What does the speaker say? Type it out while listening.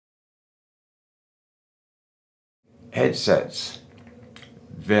Headsets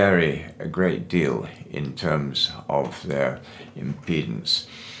vary a great deal in terms of their impedance.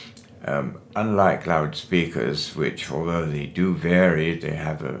 Unlike loudspeakers, which although they do vary, they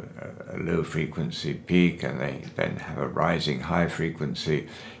have a low frequency peak and they then have a rising high frequency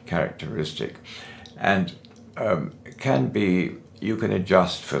characteristic. And you can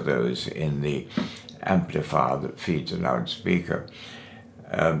adjust for those in the amplifier that feeds a loudspeaker.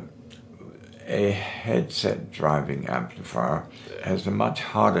 A headset driving amplifier has a much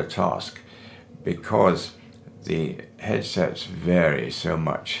harder task because the headsets vary so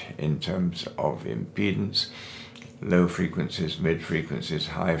much in terms of impedance, low frequencies, mid frequencies,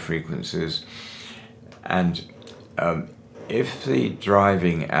 high frequencies, and if the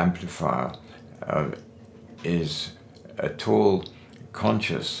driving amplifier is at all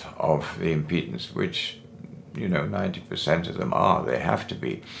conscious of the impedance, which 90% of them are, they have to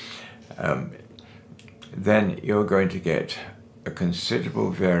be, then you're going to get a considerable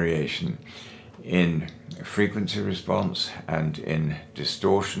variation in frequency response and in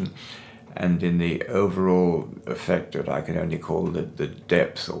distortion and in the overall effect that I can only call the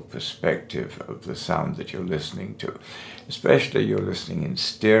depth or perspective of the sound that you're listening to. Especially you're listening in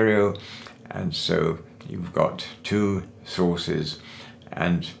stereo, and so you've got two sources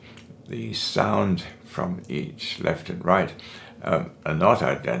and the sound from each left and right are not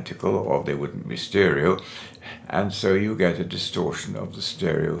identical, or they wouldn't be stereo, and so you get a distortion of the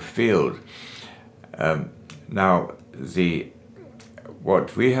stereo field. Now,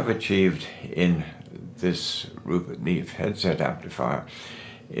 what we have achieved in this Rupert Neve headset amplifier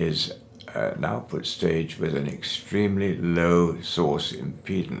is an output stage with an extremely low source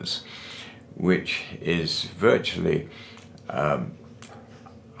impedance, which is virtually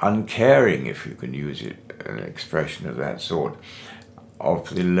uncaring, if you can use an expression of that sort,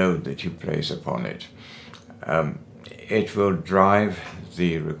 of the load that you place upon it. It will drive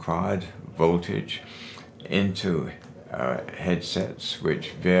the required voltage into headsets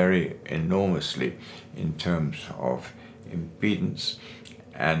which vary enormously in terms of impedance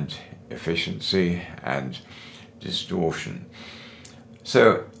and efficiency and distortion.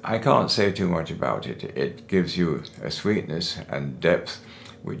 So I can't say too much about it. It gives you a sweetness and depth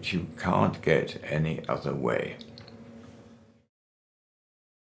which you can't get any other way.